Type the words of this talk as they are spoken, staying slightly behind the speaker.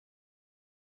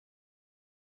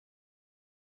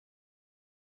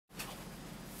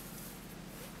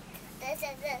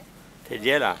Te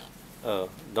llena.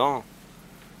 Don't.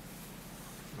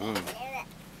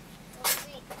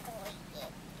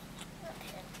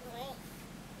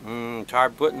 It's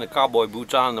hard putting the cowboy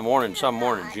boots on in the morning, some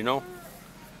mornings, you know?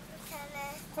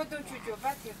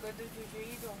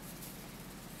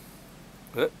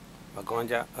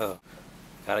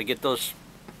 Gotta get those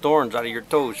thorns out of your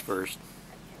toes first.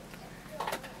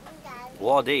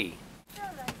 Wadi.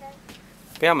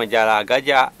 Pema jara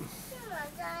gaja.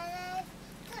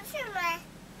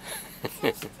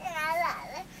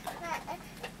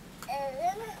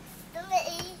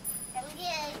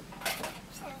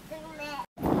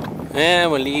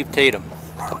 And we'll leave Tatum,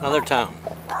 another town.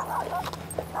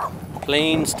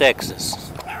 Plains,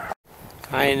 Texas.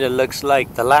 Kinda looks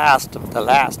like the last of the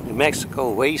last New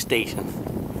Mexico way station.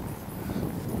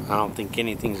 I don't think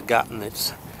anything's gotten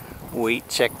its weight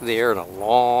check there in a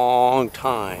long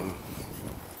time.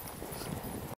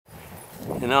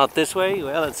 And out this way,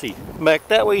 well, let's see. Back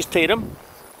that way's Tatum.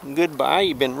 Goodbye,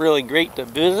 you've been really great to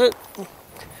visit.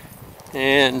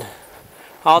 And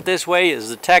out this way is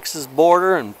the Texas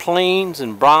border and Plains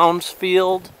and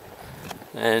Brownsfield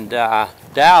and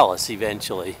Dallas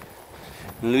eventually.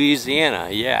 Louisiana,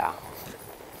 yeah.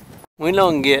 We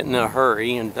don't get in a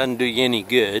hurry and it doesn't do you any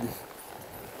good.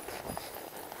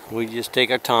 We just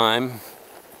take our time.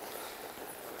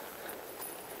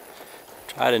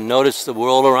 Try to notice the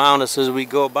world around us as we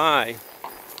go by.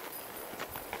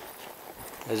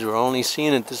 As we're only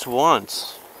seeing it this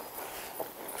once.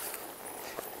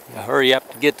 You hurry up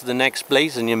to get to the next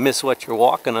place and you miss what you're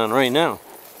walking on right now.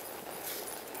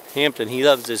 Hampton, he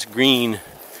loves this green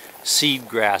seed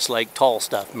grass, like tall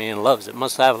stuff, man, loves it.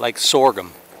 Must have it like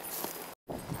sorghum.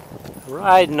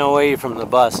 Riding away from the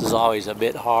bus is always a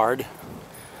bit hard.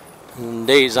 And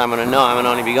days I'm gonna know I'm gonna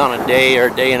only be gone a day or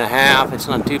a day and a half. It's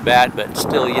not too bad, but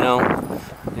still, you know,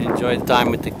 enjoy the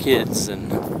time with the kids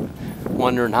and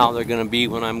wondering how they're gonna be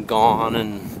when I'm gone,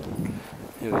 and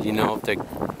you know, if they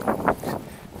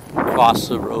cross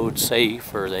the road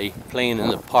safe, or they playing in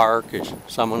the park, or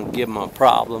someone give them a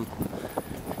problem,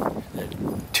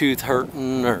 tooth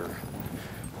hurting, or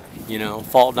you know,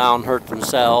 fall down, hurt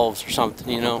themselves or something,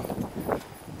 you know.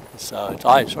 So it's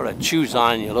always sort of chews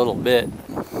on you a little bit,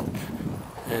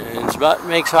 and it's about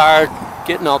makes hard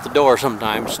getting out the door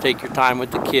sometimes. Take your time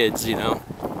with the kids, you know,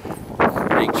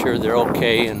 make sure they're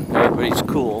okay and everybody's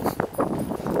cool.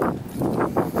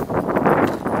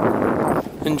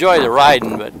 Enjoy the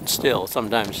riding, but still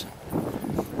sometimes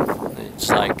it's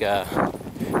like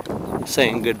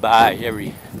saying goodbye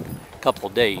every couple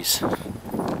of days.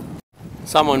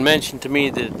 Someone mentioned to me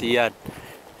that the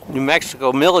New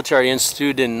Mexico Military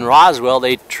Institute in Roswell,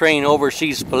 they train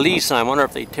overseas police, and I wonder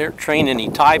if they train any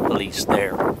Thai police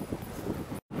there.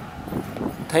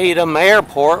 Tatum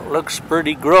Airport looks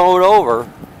pretty grown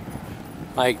over,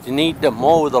 like they need to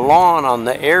mow the lawn on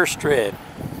the airstrip.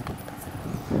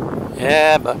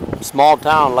 Yeah, but small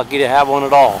town, lucky to have one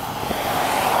at all.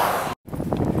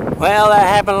 Well, that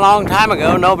happened a long time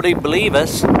ago. Nobody believe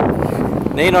us.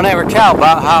 They don't ever tell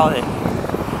about how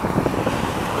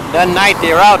that night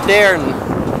they were out there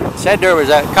and said there was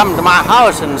a come to my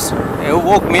house, and it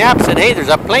woke me up, said, hey, there's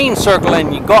a plane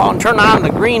circling, you go out and turn on the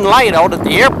green light out at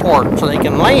the airport so they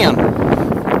can land.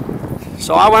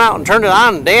 So I went out and turned it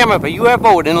on, and damn, if a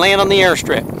UFO didn't land on the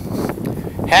airstrip.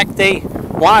 Heck, they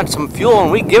wanted some fuel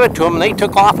and we give it to them, and they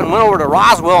took off and went over to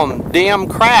Roswell and damn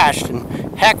crashed. And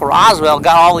heck, Roswell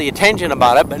got all the attention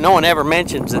about it, but no one ever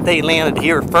mentions that they landed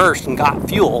here first and got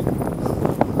fuel.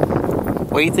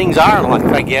 Way things are in life,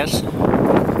 I guess.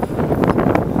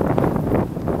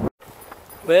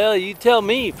 Well, you tell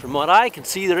me. From what I can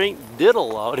see, there ain't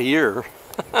diddle out here.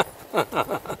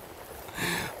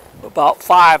 About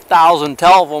 5,000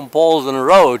 telephone poles in a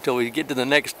row till we get to the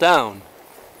next town.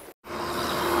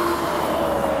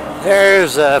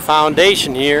 There's a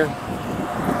foundation here.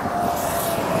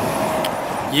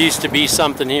 Used to be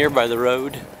something here by the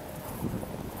road.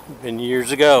 Been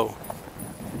years ago.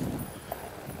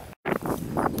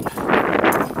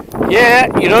 Yeah,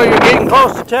 you know you're getting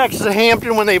close to Texas,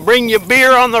 Hampton, when they bring you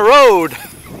beer on the road.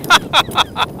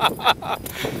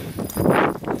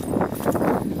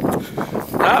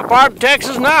 Not part of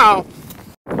Texas now.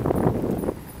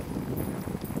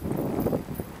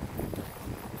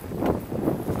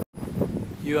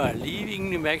 You are leaving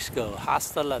New Mexico.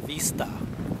 Hasta la vista,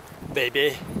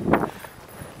 baby.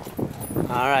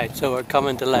 Alright, so we're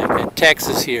coming to like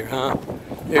Texas here, huh?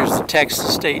 There's the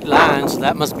Texas state line, so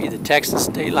that must be the Texas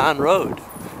state line road.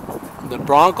 The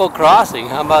Bronco crossing,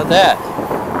 how about that?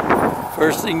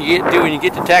 First thing you do when you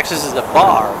get to Texas is a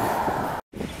bar.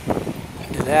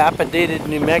 Dilapidated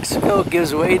New Mexico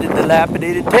gives way to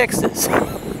dilapidated Texas.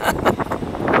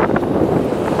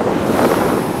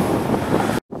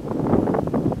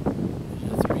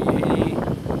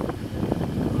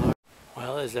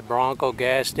 is the Bronco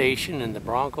gas station and the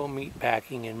Bronco meat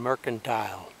packing and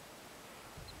mercantile.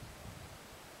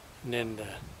 And then the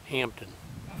Hampton,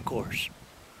 of course.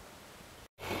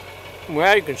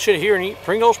 Well, you can sit here and eat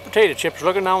Pringles potato chips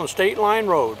looking down the State Line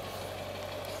Road.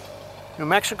 New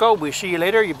Mexico, we see you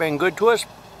later. You've been good to us.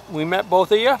 We met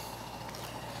both of you.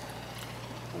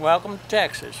 Welcome to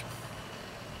Texas.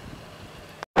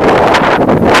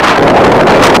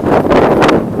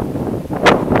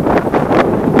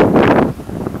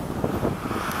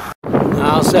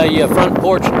 I'll sell you a front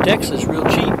porch in Texas real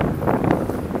cheap.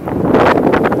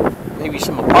 Maybe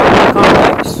some apartment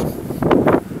complex.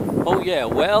 Oh yeah,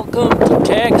 welcome to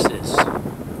Texas.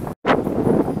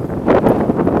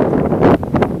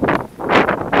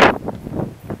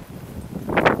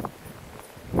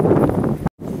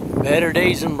 Better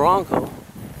days in Bronco.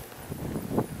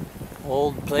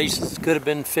 Old places could have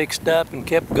been fixed up and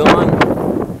kept going.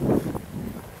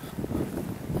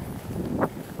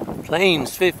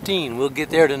 Plains 15, we'll get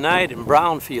there tonight, and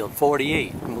Brownfield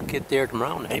 48, and we'll get there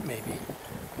tomorrow night maybe.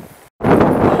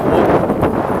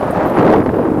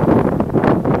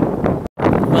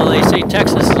 Well, they say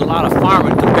Texas is a lot of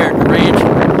farming compared to ranching,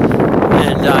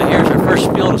 and here's our first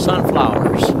field of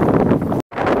sunflowers.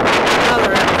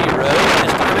 Another empty road,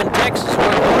 this time in Texas.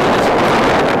 We're going to this one.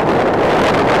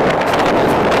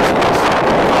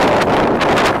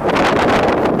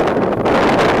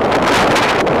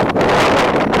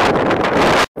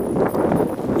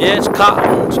 Yeah, it's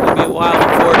cotton. It's going to be a while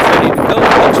before it's ready to go,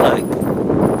 it looks like.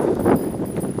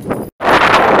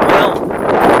 Well,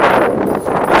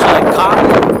 looks like cotton.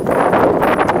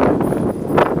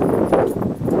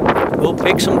 We'll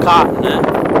pick some cotton, eh?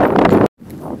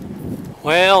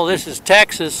 Well, this is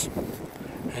Texas,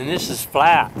 and this is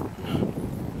flat.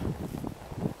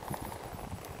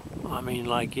 I mean,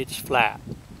 like, it's flat.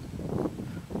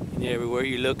 And everywhere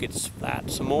you look, it's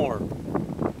flat some more.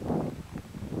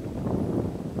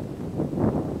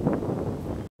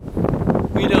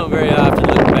 We don't very often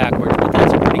look backwards, but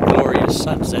that's a pretty glorious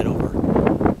sunset over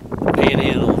the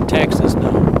Panhandle of Texas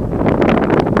now.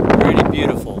 Pretty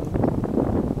beautiful.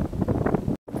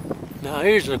 Now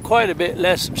here's a quite a bit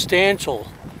less substantial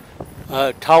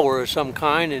tower of some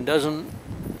kind, and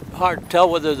hard to tell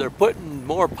whether they're putting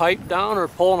more pipe down or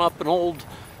pulling up an old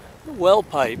well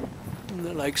pipe,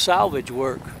 like salvage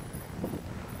work.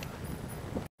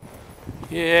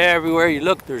 Yeah, everywhere you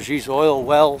look there's these oil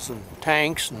wells and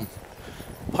tanks and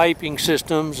piping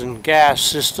systems and gas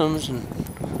systems. And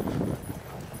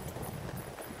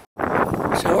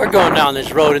so we're going down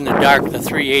this road in the dark, the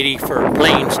 380 for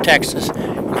Plains, Texas.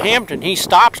 In Hampton, he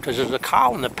stops because there's a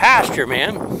cow in the pasture,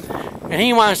 man, and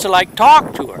he wants to like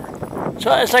talk to her.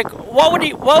 So it's like, what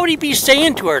would he be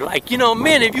saying to her? Like, you know,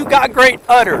 man, if you got great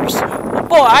udders,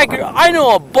 boy, I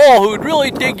know a bull who would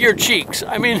really dig your cheeks.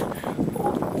 I mean,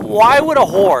 why would a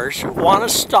horse want to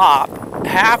stop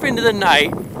half into the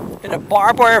night in a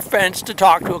barbed wire fence to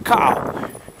talk to a cow?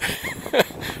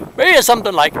 Maybe it's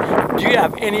something like, do you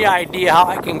have any idea how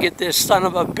I can get this son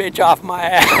of a bitch off my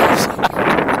ass?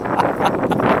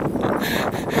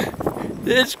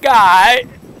 This guy,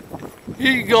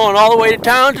 he's going all the way to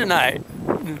town tonight.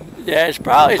 Yeah, it's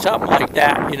probably something like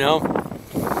that, you know.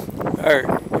 Or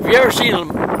have you ever seen a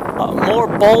more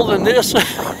bull than this?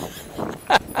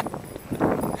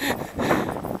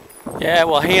 Yeah,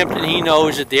 well, Hampton, he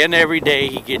knows at the end of every day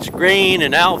he gets grain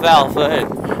and alfalfa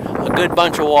and a good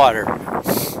bunch of water.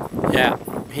 Yeah,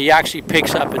 he actually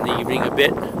picks up in the evening a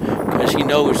bit because he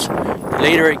knows the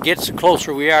later it gets, the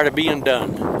closer we are to being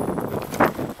done.